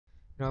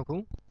တော့ခု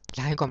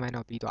line comment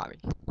တော့ပြီးသွားပြီ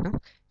နော်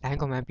line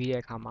comment ပြီး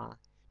တဲ့အခါမှာ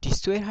ဒီ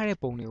ဆွဲထားတဲ့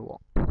ပုံတွေကို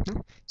ပေါ့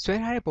နော်ဆွဲ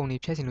ထားတဲ့ပုံတွေ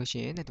ဖြတ်ချင်လို့ရှိ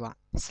ရင်တဲ့သူက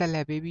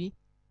select ပေးပြီး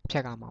ဖြ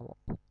တ်ကြမှာပေါ့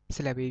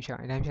select ပေးဖြတ်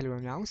အတိုင်းဖြတ်လို့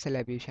မရဘူး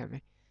select ပေးဖြတ်မ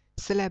ယ်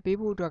select ပေး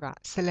ဖို့အတွက်က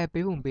select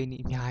ပေးပုံပေးန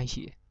ည်းအများကြီး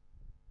ရှိတယ်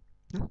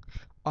နော်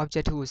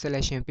object ကို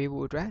selection ပေး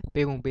ဖို့အတွက်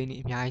ပေးပုံပေးန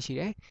ည်းအများကြီးရှိ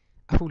တယ်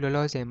အခုလော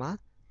လောဆယ်မှာ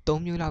3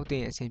မျိုးလောက်တ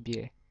င်အဆင်ပြေ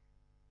တယ်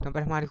နော်ပ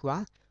ထမတစ်ခုက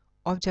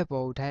object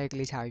ပေါ်ကို direct က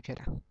လေးချပြီးဖြတ်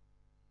တာ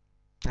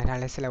ဒါ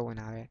လည်း select ဝင်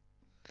တာပဲ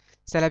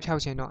select ဖြော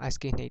က်ခြင်းတော့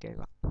escape နှိပ်တယ်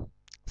ကွာ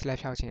select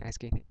ဖြောက်ခြင်း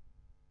escape နှိပ်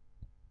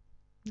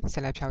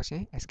select ဖြောက်ခြ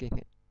င်း escape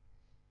နှိပ်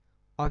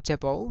object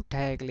ပေါ်ကို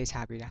direct ကလေးချ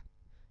ပေးတာ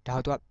ဒါ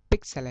ကိုသူက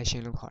pick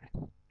selection လို့ခေါ်တယ်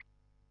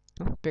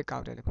နော် pick ကော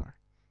က်တယ်လို့ခေါ်တယ်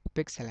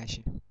pick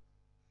selection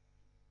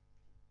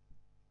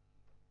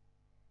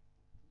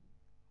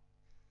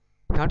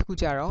နောက်တစ်ခု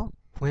ကျတော့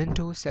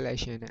window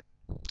selection နဲ့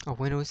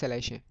window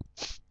selection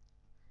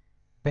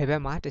ဘယ်ဘ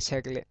က်မှာတစ်ချ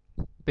က်ကလစ်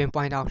pin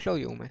point အောင်လှုပ်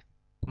ရုံပဲ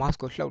mouse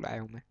ကိုလှုပ်လိုက်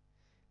ရုံပဲ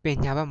ပြင်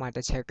ညာဘက်မှာတ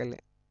စ်ချက်ကလ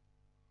စ်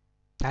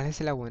ဒါလည်း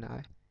select ဝင်တာ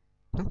ပဲ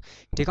နော်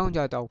ဒီကောင်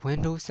ကြောက်တော့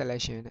window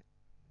selection နဲ့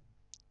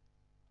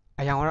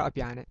အရောင်ကတော့အ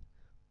ပြာနဲ့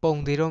ပုံ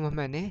သေးတော့မ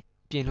မှတ်နဲ့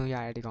ပြင်လို့ရ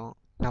တယ်ဒီကောင်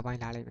နောက်ပိုင်း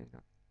လာလိမ့်မယ်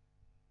နော်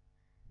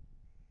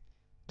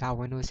ဒါ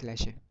window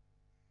selection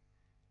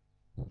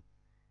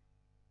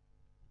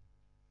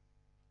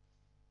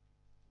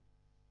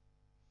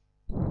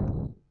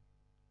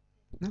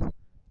နော်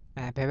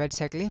ဘယ်ဘက်တစ်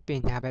ချက်ကလစ်ပြ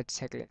င်ညာဘက်တစ်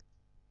ချက်ကလစ်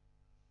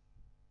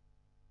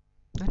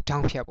နော်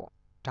down ဖြတ်ပေါ့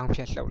down ဖြ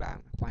တ်လှုပ်လိုက်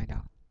အောင် point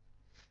down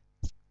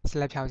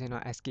select ဖြောက်ခြင်း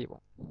တော့ escape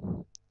ပေါ့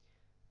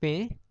ပြ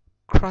င်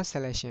cross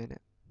selection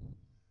နဲ့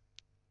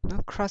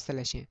နော် cross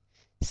selection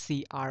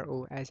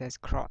cross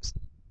cross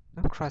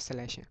နော် cross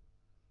selection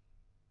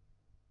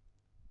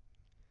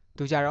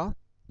သူကြတော့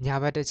ညာ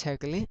ဘက်တစ်ချက်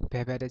ကလစ်ဘ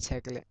ယ်ဘက်တစ်ချ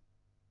က်ကလစ်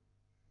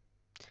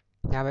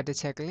ညာဘက်တစ်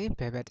ချက်ကလစ်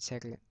ဘယ်ဘက်တစ်ချက်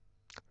ကလစ်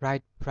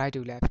right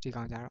to left ဒီ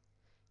ကောင်ကြတော့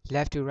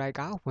left to right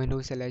က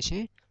window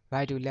selection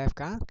right to left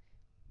က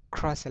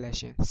cross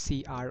selection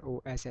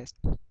cross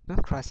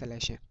နော် cross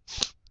selection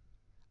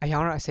အရော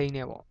င်တော့အစိမ်း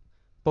နဲ့ပေါ့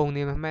ပုံ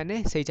နေမမှန်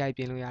နဲ့စိတ်ကြိုက်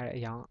ပြင်လို့ရတဲ့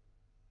အရောင်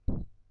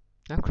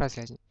နော် cross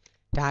selection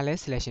ဒါလည်း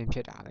selection ဖြ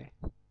စ်တာပဲ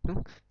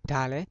နော်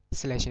ဒါလည်း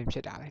selection ဖြ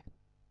စ်တာပဲ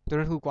သူ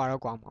တို့ကကွာ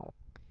တော့ကွာမှာပေါ့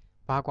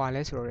ဘာကွာ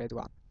လဲဆိုတော့လေသူ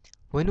က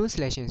window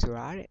selection ဆို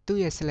တာတဲ့သူ့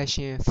ရဲ့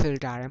selection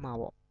filter ထဲမှာ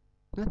ပေါ့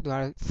နော်သူက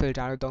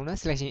filter လို့သုံးတယ်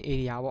selection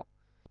area ပေါ့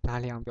နား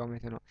လည်အောင်ပြောမ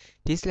ယ်ဆိုတော့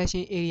ဒီ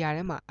selection area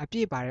ထဲမှာအပြ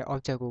ည့်ပါတဲ့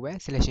object ကိုပဲ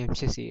selection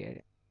ဖြစ်စေတယ်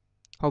တဲ့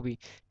ဟုတ်ပြီ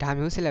ဒါ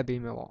မျိုး select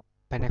ပေးမယ်ပေါ့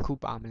ဘယ်နှခု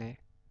ပါမလဲ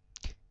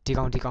ဒီ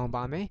ကောင်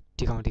ပါမယ်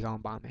ဒီကောင်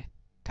ပါမယ်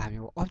ဒါ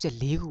မျိုးပေါ့ object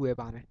 ၄ခုပဲ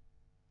ပါမယ်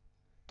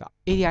တော့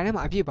area ထဲ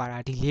မှာအပြည့်ပါတာ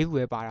ဒီ၄ခု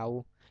ပဲပါတာဟု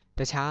တ်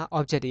တခြား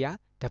object တွေက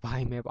တစ်ပို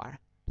င်းပဲပါတာ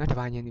နော်တစ်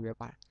ပိုင်းချင်းစီပဲ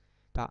ပါတာ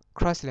ဒါ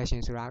cross selection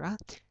ဆိုတာက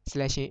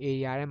selection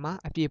area ထဲမှာ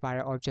အပြည့်ပါ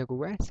တဲ့ object ကို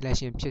ပဲ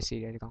selection ဖြစ်စေ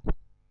တယ်ဒီကောင်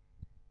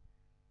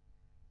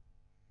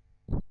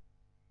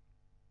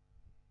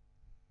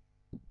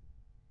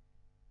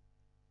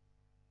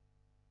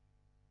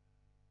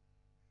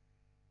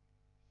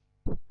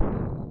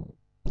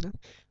နော်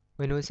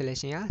window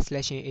selection က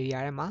selection area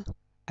ထဲမှာ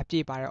အပြ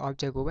ည့်ပါတဲ့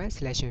object ကိုပဲ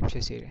selection ဖြ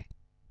စ်စေတယ်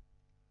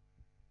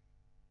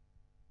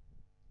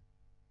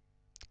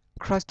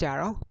cross ကြ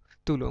တော့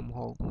သူ့လိုမ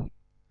ဟုတ်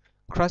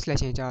cross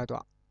selection ကြ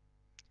တော့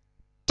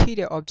ထိ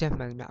တဲ့ object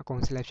မှန်သမျှအကု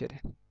န် select ဖြစ်တ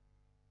ယ်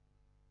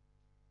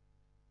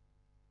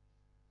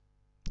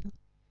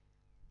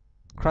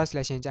cross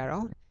selection ကြ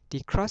တော့ဒီ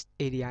cross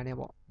area နဲ့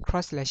ပေါ့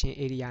cross selection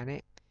area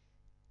နဲ့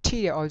ထိ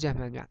တဲ့ object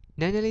မှန်သမျှ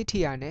နည်းနည်းလေးထိ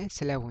ရနဲ့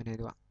select ဝင်တယ်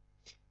သူက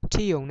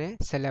ထိယုံနဲ့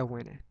select ဝ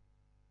င်တယ်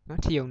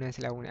နော်ထိယုံနဲ့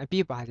select ဝင်တယ်အပြ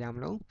ည့်ပါကြမ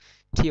လို့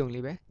ထိယုံ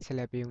လေးပဲ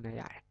select ပေးုံနဲ့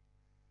ရတယ်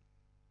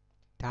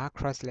ဒါ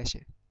cross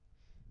selection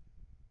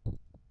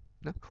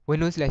နော်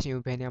window selection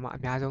ကိုဘယ်နေရာမှာအ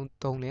များဆုံး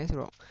သုံးလဲဆို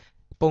တော့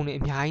ပုံတွေ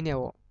အများကြီးနဲ့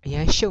ပေါ့အရ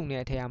င်ရှုပ်နေ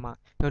တဲ့အထက်မှာ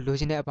တော့လို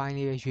ချင်တဲ့အပိုင်း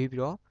လေးပဲရွေး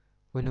ပြီးတော့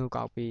window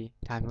ကောက်ပေး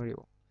ဒါမျိုးတွေ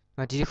ပေါ့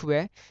နော်ဒီတစ်ခုပဲ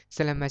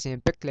select machine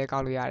pick လဲကော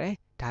က်လို့ရတယ်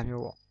ဒါ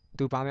မျိုးပေါ့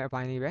သူပါမဲ့အ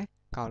ပိုင်းလေးပဲ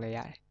ကောက်လဲရ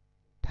တယ်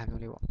ဒါ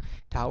မျိုးလေးပေါ့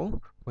ဒါကို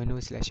window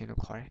selection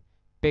လို့ခေါ်တယ်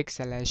pick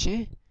selection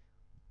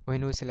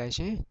window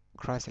selection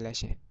cross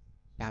selection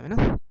ရမယ်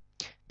နော်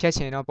ဖြတ်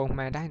ချင်တော့ပုံ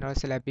မှန်အတိုင်းတော့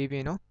select ပေး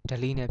ပြီးတော့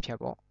delete နဲ့ဖြတ်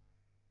ပေါ့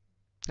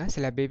နော်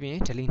select ပေးပြီးရ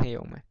င် delete နှိပ်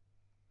အောင်မယ်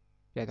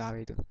ပြတ်သွား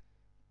ပြီသူ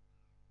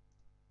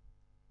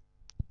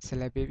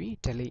select ပေးပြီး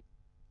delete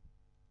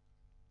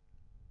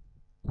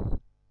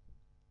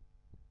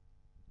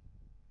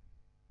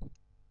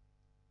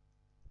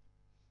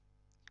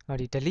ဟော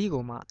ဒီ delete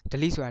ကိုမှ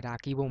delete ဆိုတာဒါ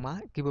keyboard မှာ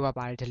keyboard မှာ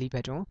ပါတဲ့ delete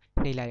button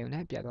နှိပ်လိုက်ရုံ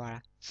နဲ့ပြတ်သွားတာ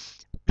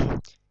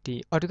ဒီ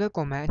AutoCAD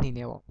command အနေ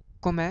နဲ့ပေါ့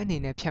command အနေ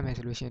နဲ့ဖြတ်မယ်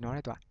ဆိုလို့ရှိရင်တော့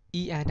သူက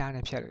E enter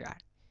နဲ့ဖြတ်လို့ရတယ်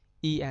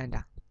E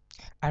enter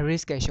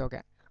erase က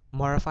shortcut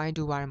modify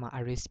toolbar ထဲမှာ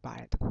erase ပါ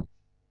တယ်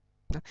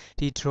နော်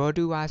ဒီ draw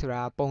toolbar ဆို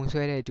တာပုံ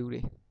ဆွဲတဲ့တူ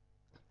တွေ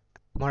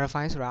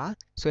modify ဆိုတာ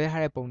ဆွဲ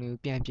ထားတဲ့ပုံတွေကို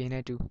ပြန်ပြင်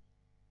တဲ့တူ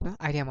နော်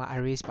အဲ့ဒီမှာ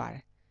erase ပါတ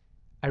ယ်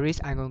erase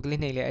icon click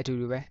နှိပ်လဲအတူ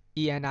တူပဲ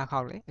E enter ခော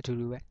က်လဲအတူ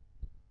တူပဲ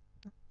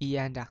E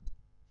enter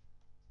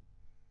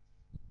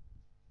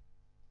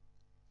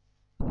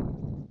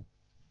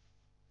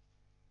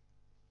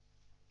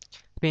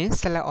ပြင်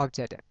select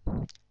object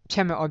ဖြ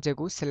တ်မဲ့ object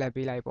ကို select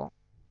ပေးလိုက်ပေါ့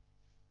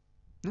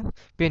နော်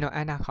ပြီးတော့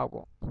enter ခောက်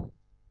ပေါ့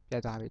ပြ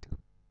တ်သွားပြီသူ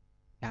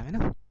ရမယ်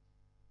နော်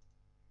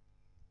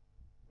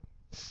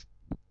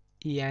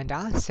e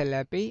enter ဆက်လ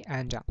က်ပြီး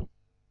enter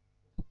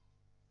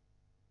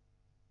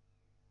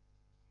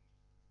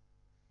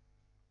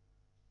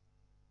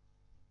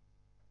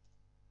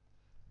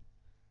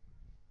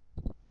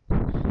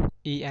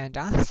e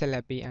enter ဆက်လ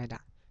က်ပြီး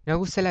enter နောက်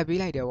ခုဆက်လက်ပေး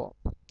လိုက်တယ်ပေါ့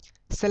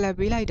ဆက်လက်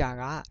ပေးလိုက်တာ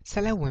ကဆ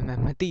က်လက်ဝင်မှ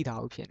မသိတာ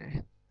ဘူးဖြစ်နေတ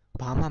ယ်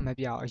ဘာမှမ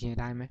ပြောက်အရင်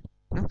တိုင်းပဲ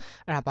နော်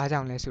အဲ့ဒါဘာကြော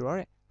င့်လဲဆိုတော့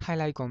တဲ့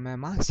highlight command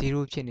မှာ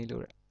0ဖြစ်နေ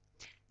လို့တဲ့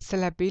ဆ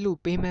က်လက်ပေးလို့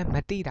ပေးမှမ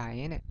သိတာရ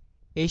င်တဲ့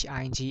hingh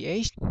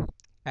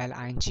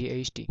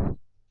linght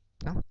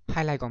နော်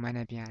highlight command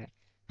နဲ့ပြင်ရတယ်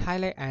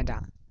highlight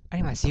enter အဲ့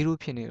ဒီမှာ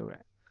0ဖြစ်နေလို့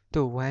တဲ့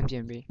သူ1ပြ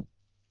င်ပေး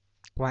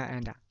1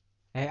 enter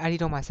အဲ့ဒီ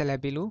တော့မှဆက်လက်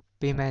ပေးလို့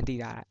ပေးမှသိ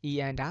တာ e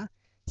enter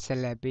ဆက်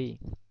လက်ပေး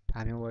ဒါ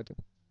မျိုးပေါ့သူ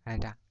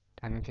enter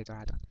ဒါမျိုးဖြစ်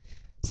သွားတာ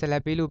ဆက်လ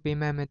က်ပေးလို့ပေး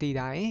မှမသိ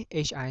တာရင်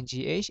hingh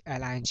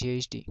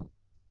linght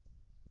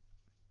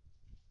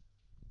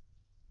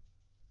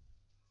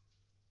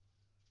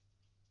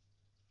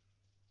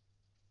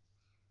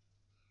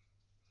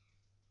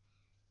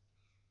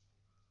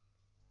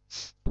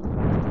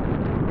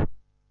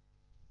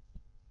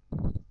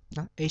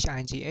နော် hingh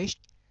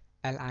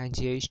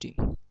linght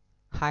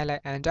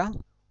highlight enter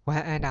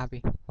 1 enter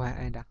ပေး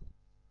1 enter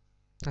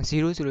 0ဆို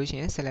လို့ရှိ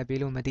ရင်ဆက်လက်ပေး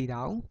လို့မသိတာ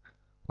ဘူး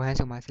1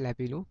ဆိုမှဆက်လက်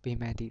ပေးလို့ပေး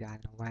မှသိတာ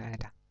1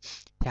 enter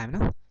ရမယ်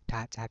နော်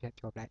ဒါကြားပြ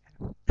ပြောပလိုက်တယ်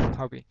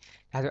ဟုတ်ပြီ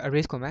ဒါဆို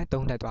erase command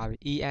 3တက်သွားပြီ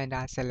e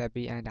enter ဆက်လက်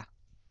ပေး enter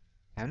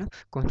ရမယ်နော်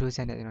control z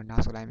နဲ့ကျွန်တော်နော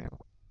က်ဆိုလိုက်မယ်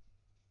ပေါ့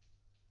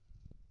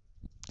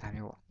ဒါ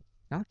မျိုးပေါ့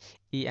နော်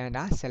e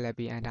enter ဆက်လက်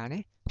ပေး enter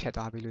နဲ့ဖြတ်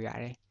သွားပြီးလို့ရ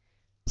တယ်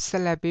ဆ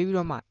က်လက်ပေးပြီး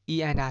တော့မှ e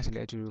enter ဆိုလ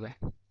ည်းအတူတူပဲ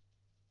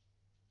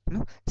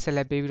နော်ဆက်လ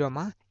က်ပေးပြီးတော့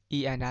မှ e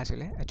enter ဆို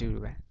လည်းအတူတူ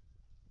ပဲ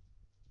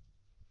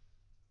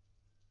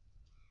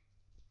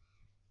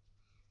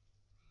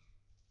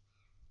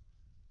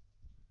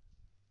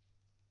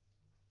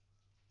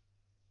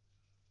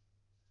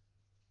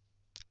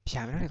ရ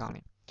မယ်နော်ဒီကောင်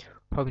လေး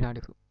ဟုတ်ပြီနောက်တ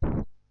စ်ခု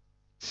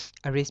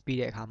erase ပြီး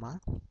တဲ့အခါမှာ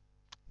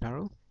ကျွန်တော်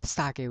တို့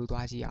စာကယ်ကို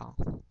သွားကြည့်အောင်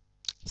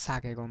စာ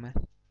ကယ် command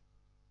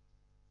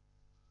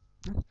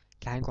နော်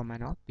line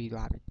command တော့ပြီး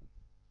သွားပြီ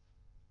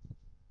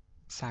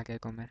စာကယ်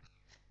command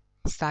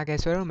စာကယ်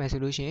ဆွဲတော့မယ်ဆို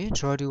လို့ရှိရင်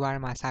draw toolbar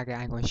မှာစာကယ်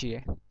icon ရှိတ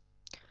ယ်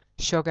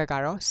shortcut က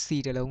တော့ C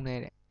တစ်လုံးနဲ့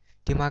တဲ့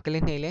ဒီမှာ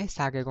click နှိပ်လဲ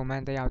စာကယ်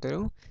command တက်ရောက်တယ်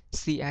လို့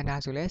C enter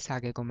ဆိုလဲစာ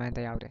ကယ် command တ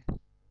က်ရောက်တယ်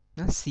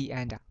နော် C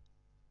enter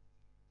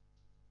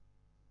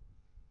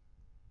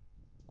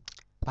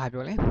ဘာ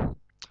ပြောလဲ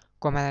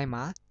command line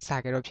မှာစာ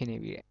ကယ်တော့ဖြစ်နေ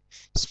ပြီတဲ့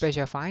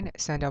specify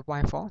center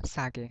point for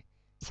စာကယ်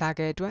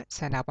အတွက်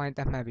center point သ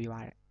တ်မှတ်ပေးပါ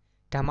တဲ့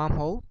ဒါမှမ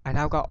ဟုတ်အ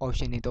နောက်က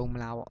option တွေသုံးမ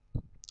လားပေါ့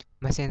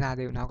မစင်စား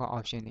သေးဘူးနောက်က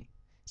option တွေ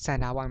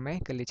center point ပဲ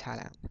click ချ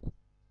လိုက်အောင်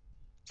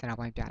center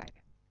point ပြလိုက်တ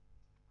ယ်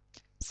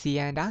C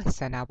enter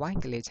center point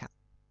click ချ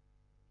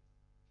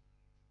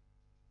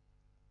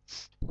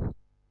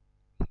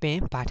ပင်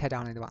ဘာထက်တော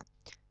င်းလဲတော့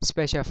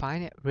specify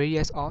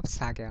radius of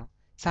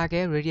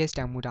circle radius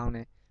တန်မှုတောင်းတ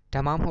ယ်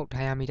ဒါမှမဟုတ်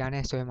diameter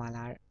နဲ့ဆွဲမှာ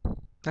လားတဲ့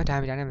နော်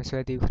diameter နဲ့မဆွဲ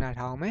သေးဘူးခဏ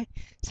ထားအောင်မယ်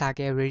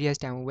circle radius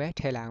တန်မှုပဲ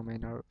ထည့်လိုက်အောင်မယ်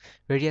ကျွန်တော်တို့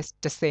radius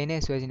 10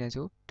နဲ့ဆွဲခြင်းနဲ့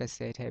ဆို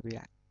10ထည့်ပေး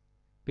လိုက်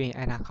ပြီးရင်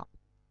enter ခေါက်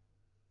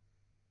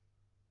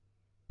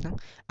နော်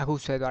အခု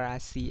ဆွဲသွားတာ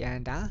C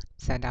enter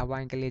center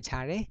point ကလေးချ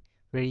တယ်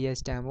radius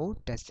တန်မှု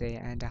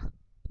10 enter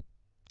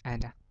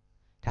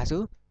ဒါ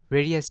ဆို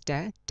radius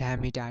 10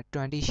 diameter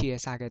 20ရှိ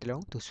တဲ့ circle တစ်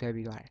လုံးသူဆွဲ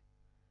ပြီးသွားတယ်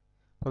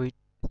ဟုတ်ပြီ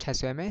ထပ်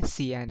ဆွဲမယ် C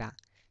enter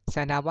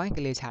center point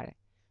ကလေးချတယ်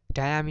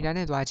diameter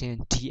နဲ့သွားခြင်း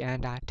D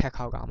enter ထပ်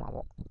ခောက်ကောင်းမှာ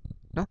ပေါ့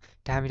နော်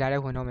diameter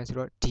နဲ့ဝင်တော့မယ်ဆို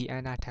တော့ D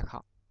enter ထပ်ခော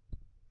က်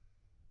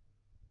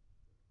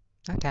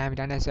နော်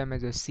diameter နဲ့ဆွဲမ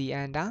ယ်ဆို C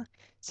enter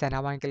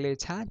center point ကလေး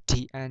ချ D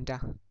enter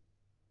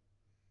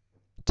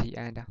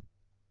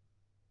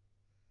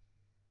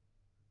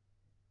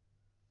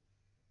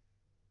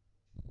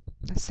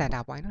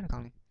center point နော်ဒီကော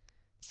င်လေး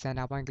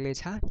center point ကလေး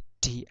ချ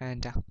D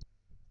enter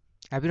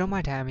ပြီးတော့မှ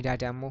diameter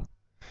တန်မို့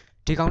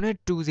ဒီကောင်နဲ့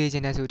တူစေခြ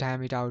င်းနဲ့ဆို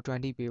diameter ကို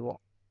20ပေးပေါ့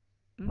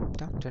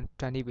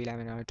20ပေးလိုက်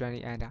မယ်နော်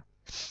20 enter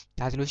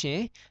ဒါဆိုလို့ရှိရ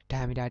င်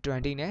diameter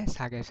 20နဲ့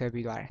circle ဆွဲ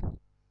ပြီးသွားတယ်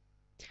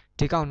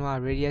ဒီကောင်တော့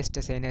radius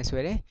 10နဲ့ဆွဲ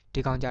တယ်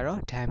ဒီကောင်ကြတော့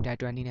diameter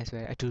 20နဲ့ဆွဲ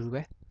တယ်အတူတူ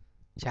ပဲ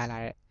ရလာ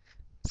တဲ့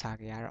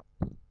circle ကတော့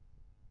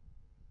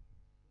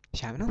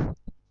ရှာမယ်နော်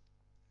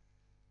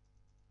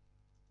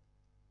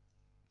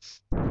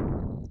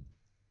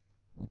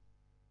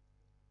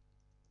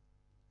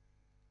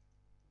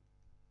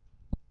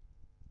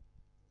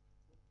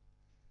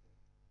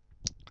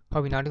ဟု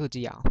တ်ပြီနောက်တစ်ခုကြ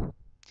ည့်အောင်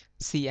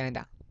C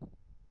enter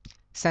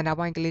center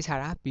point ကလေးချ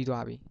တာပြီး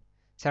သွားပြီ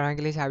center point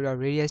ကလေးချပြီးတော့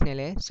radius နဲ့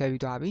လည်းဆွဲ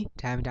ပြီးသွားပြီ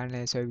diameter နဲ့လ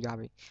ည်းဆွဲပြီးသွား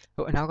ပြီ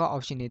ဟိုအနောက်က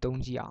option တွေ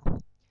သုံးကြည့်အောင်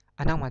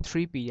အနောက်မှာ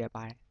 3p ရ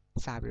ပါတယ်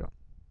စပြီးတော့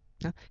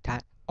နော်ဒါ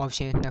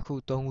option 2ခု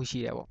3ခုရှိ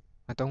တယ်ပေါ့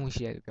3ခု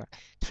ရှိတယ်လို့ပြော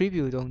 3p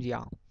ကိုသုံးကြည့်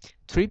အောင်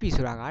 3p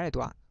ဆိုတာကတဲ့သူ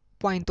က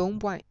point 3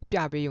 point ပြ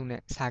ပေးုံ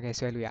နဲ့စာကယ်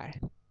ဆွဲလို့ရတယ်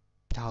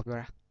ဒါကိုပြော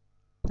တာ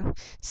နော်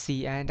C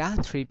enter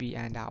 3p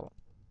enter ပေါ့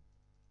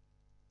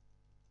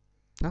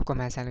နော်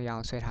command ဆန်းလို့ရအော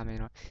င်ဆွဲထားမယ်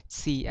နော်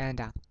C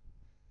enter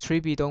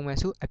 3p သုံးမယ်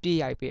ဆိုအပြည့်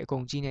ရိုက်ပေးအကု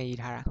န်ကြီးနဲ့ရေး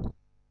ထားတာ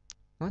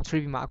နော်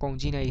 3b မှာအကုန်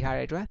ကြီးနေထား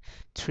တဲ့အတွက်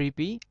 3b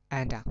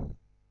under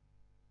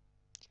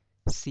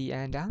c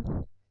under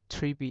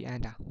 3b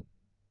under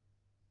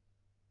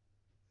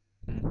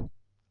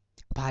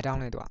ဘာတော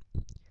င်းလဲသူက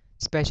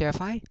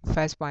specify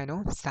first point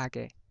နော်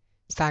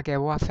circle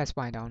ဘောက first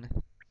point တောင်းတယ်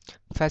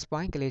first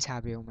point ကလေးချ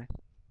ပေးဦးမယ်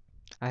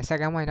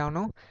second point တောင်း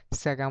နော်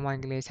second point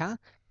ကလေးချ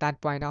third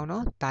point တောင်း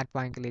နော် third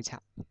point ကလေးချ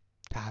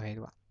ဒါပဲ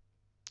သူက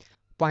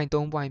point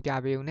 3 point ပြ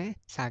ပေးဦးနဲ့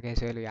circle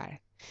ဆွဲလို့ရတယ်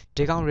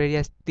ဒီကောင်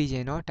radius သိချ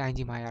င်တော့တိုင်းကြ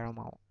ည့်မှရတော့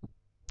မှာပေါ့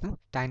နော်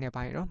တိုင်းတဲ့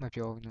ပိုင်းတော့မ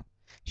ပြောဘူးနော်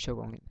ရှုပ်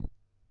ကုန်လိမ့်မယ်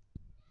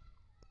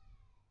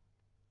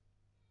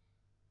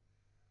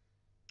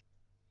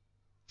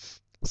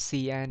C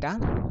under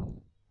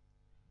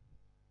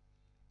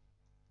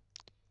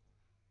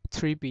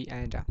 3b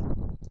under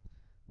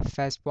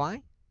first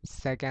point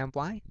second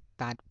point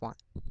third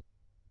point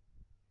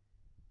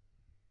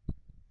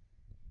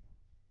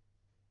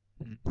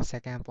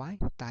second point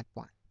third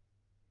point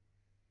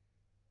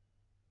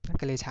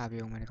ကလေးချ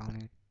ပေးဦးမယ်ဒီကောင်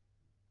လေး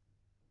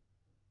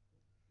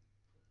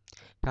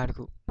နောက်တစ်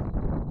ခု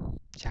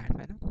ရှာရမ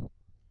ယ်နော်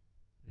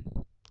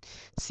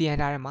C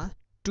under ထဲမှာ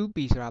 2b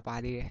ဆိုတာပါ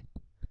သေးတယ်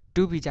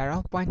 2b ကြ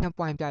တော့ point 2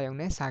 point ပြရုံ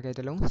နဲ့ circle တ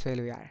စ်လုံးဆွဲ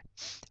လို့ရတယ်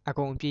အ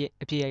ကုန်အပြည့်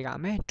ရိုက်က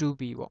မယ်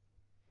 2b ပေါ့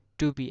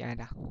 2b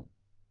under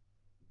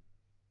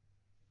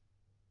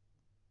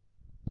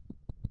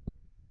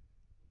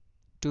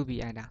 2b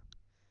under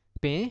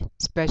ပြီး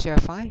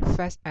specify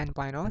first end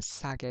point of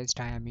circle's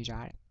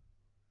diameter တဲ့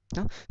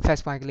နော်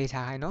first point ကလေး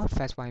ထားခိုင်းတော့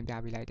first point ပြ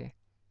ပေးလိုက်တယ်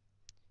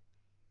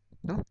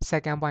နော်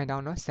second point တော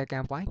င်းတော့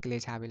second point က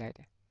လေးချပေးလိုက်တ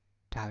ယ်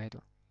ဒါပဲ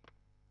တော့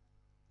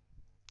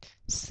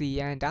C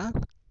under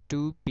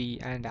 2b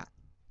under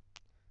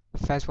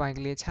first point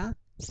ကလေးချ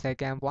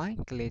second point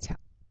ကလေးချ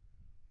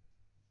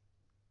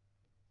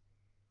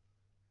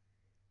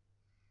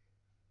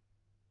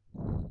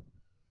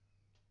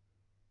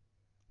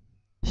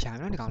ရှာ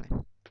နော်ဒီကောင်လေး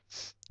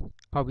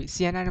ဟုတ်ပြီ C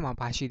under ထဲမှာ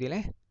ဘာရှိသေး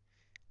လဲ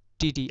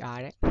TDR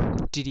တဲ့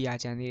TDR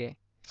ကျန်သေးတယ်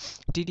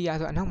TDR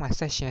ဆိုအနောက်မှာ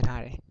section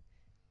ထားတယ်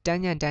တ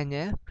န်းညံ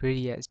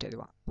radius တဲ့သူ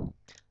က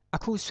အ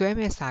ခုဆွဲ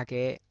မဲ့စာက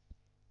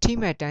ထိ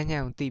မဲ့တန်းညံ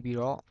ကိုသိပြီး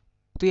တော့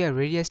သူ့ရဲ့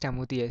radius တန်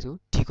ဖိုးသိရဆို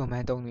ဒီ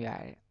command သုံးလို့ရ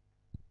တယ်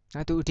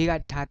နော်သူအဓိက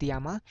ထားသိရ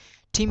မှာ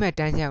ထိမဲ့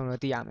တန်းညံကို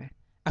တော့သိရမယ်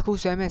အခု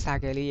ဆွဲမဲ့စာ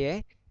ကလေးရဲ့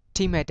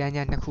ထိမဲ့တန်း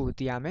ညံနှစ်ခုကို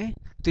သိရမယ်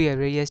သူ့ရဲ့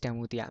radius တန်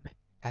ဖိုးသိရမယ်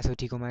ဒါဆို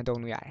ဒီ command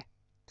သုံးလို့ရတယ်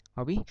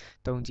ဟုတ်ပြီ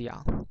သုံးကြည့်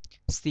အောင်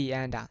C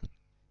under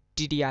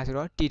TDR ဆို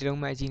တော့ T တလုံး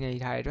မှအကြီးနေ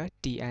ထားတဲ့အတွက်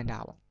T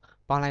under ပေါ့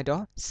ပေါင်းလိုက်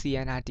တော့ C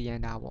under T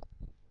under ပေါ့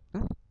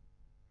နော်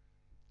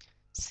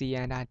C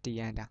under T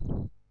under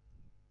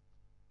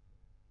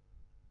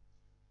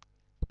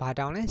ဘာ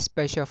တောင်းလဲ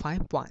specify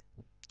point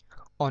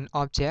on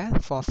object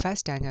for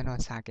first tangent of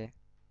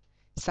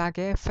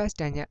circle first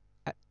tangent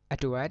အ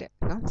တွက်တဲ့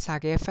နော်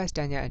circle first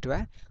tangent အတွ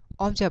က်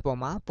object ပေါ်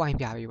မှာ point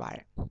ပြပေးပါတ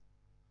ယ်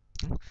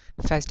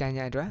first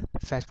tangent အတွက်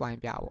first point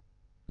ပြဖို့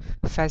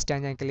first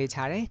tangent ကလေးချ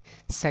တယ်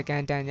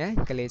second tangent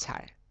ကလေးချ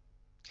တယ်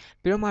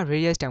ပြီးတော့မှ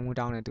radius တန်ဖိုး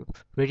တောင်းတယ်သူ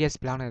radius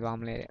ဘယ်လောက်နဲ့သွား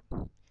မလဲတဲ့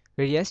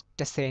radius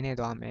 10နဲ့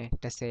သွားမယ်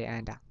10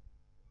 under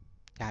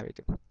ရပြီ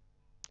သူ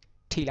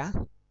ထိလား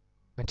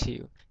မထိ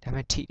ဘူးဒါပေ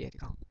မဲ့ထိတယ်ဒီ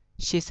ကောင်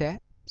ရှေ့ဆက်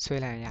ဆွဲ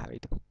လိုက်ရပြီ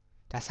သူ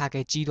ဒါ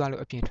circle ကြီးသွား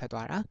လို့အပြင်ထွက်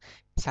သွားတာ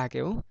circle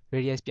ကို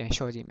radius ပြန်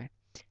လျှော့ကြည့်မယ်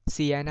C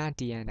under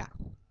D under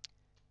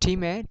ထိ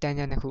မဲ့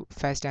tangent တစ်ခု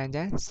first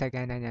tangent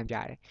second tangent ပြ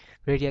တယ်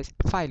radius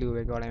 5လို့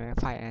ပဲပြောလိုက်မယ်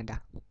5 under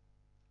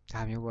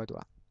ဒါမျိုးပေါ့သူက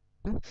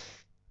နော်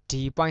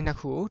ဒီ point နှစ်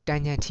ခုကို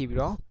tangent ထိပြီး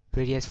တော့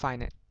radius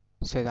 5နဲ့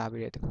ဆွဲသွား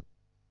ပြီးတဲ့သူ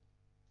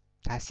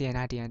ဒါ C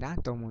under D under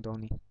သုံးပုံသုံး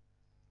နည်း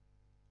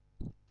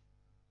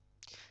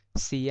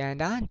C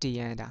under D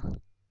under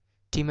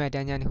ထိမဲ့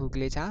tangent တစ်ခုက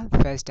လေးချ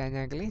first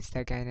tangent ကလေး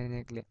second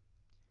tangent ကလေး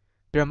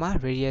ပြီးတော့မှ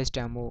radius တ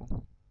န်ဖိုး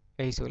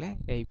a ဆိုလဲ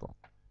a ပေါ့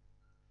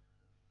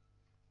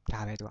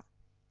ဒါပဲသူက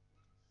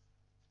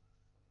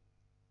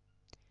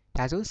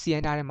ဒါဆို C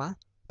under ထဲမှာ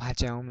ဘာ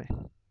ကြံအောင်လဲ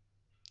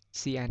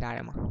C under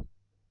ထဲမှာ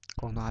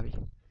ကုန်သွားပြီ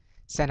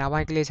center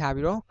point ကလေးချ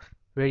ပြီးတော့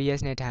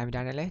radius နဲ့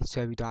diameter နဲ့လည်း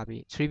ဆွဲပြီးသွားပြီ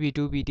 3b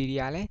 2b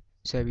TDR လည်း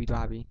ဆွဲပြီး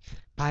သွားပြီ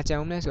ဘာကြံ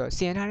အောင်လဲဆိုတော့ C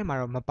under ထဲမှာ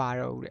တော့မပါ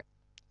တော့ဘူးတဲ့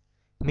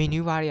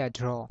menu bar တွေက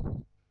draw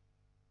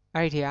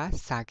အဲ့ဒီထဲက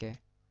circle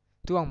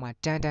သူ့အောက်မှာ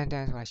တန်းဆို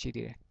တာရှိ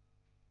သေးတယ်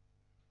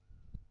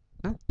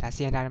နော်ဒါ C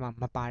under ထဲမှာ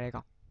မပါတဲ့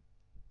ကောင်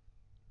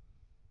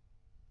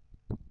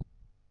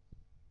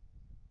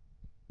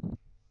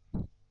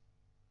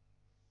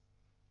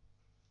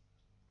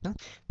နော်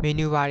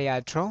menu bar တွေက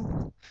draw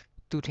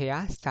သူ့ထဲက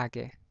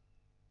circle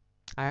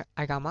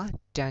အဲ့ကောင်မှာ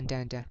တန်း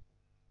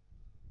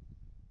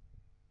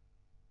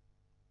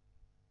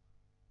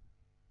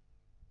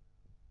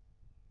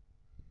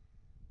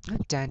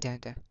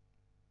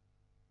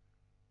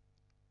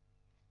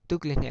သူ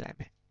ကလေးနှိပ်လိုက်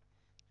မယ်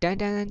တ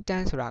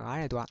န်းဆိုတာက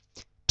တဲ့သူက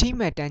ထိ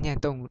မဲ့တန်းညံ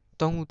3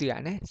ခုတည်တာ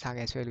နဲ့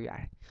circle ဆွဲလို့ရ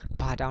တယ်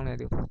ဘာတောင်းလဲ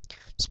သူ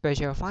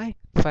specify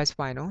first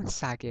point on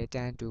circle တ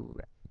န်းတူ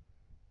တဲ့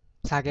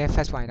circle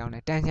first point တောင်းတ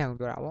ယ်တန်းညံကို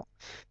ပြောတာပေါ့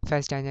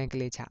first tangent က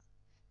လေးချ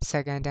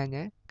second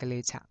tangent က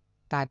လေးချ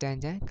third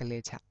tangent က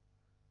လေးချ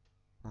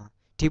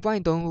ဒီ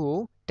point 3ခုကို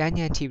တန်း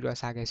ညံထိပြီးတော့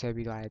circle ဆွဲ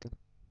ပြီးသွားတယ်သူ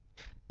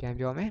ပြန်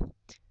ပြောမယ်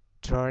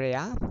draw တွေ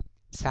က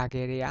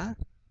circle တွေက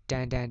တ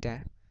န်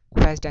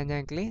first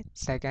tangent click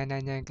second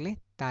tangent click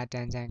third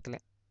tangent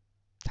click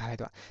ဒါပဲ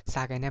သူက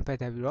စာကံနဲ့ပတ်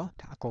သက်ပြီးတော့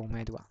ဒါအကုန်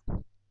ပဲသူက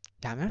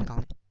ဒါမျိုးကော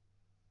င်းတယ်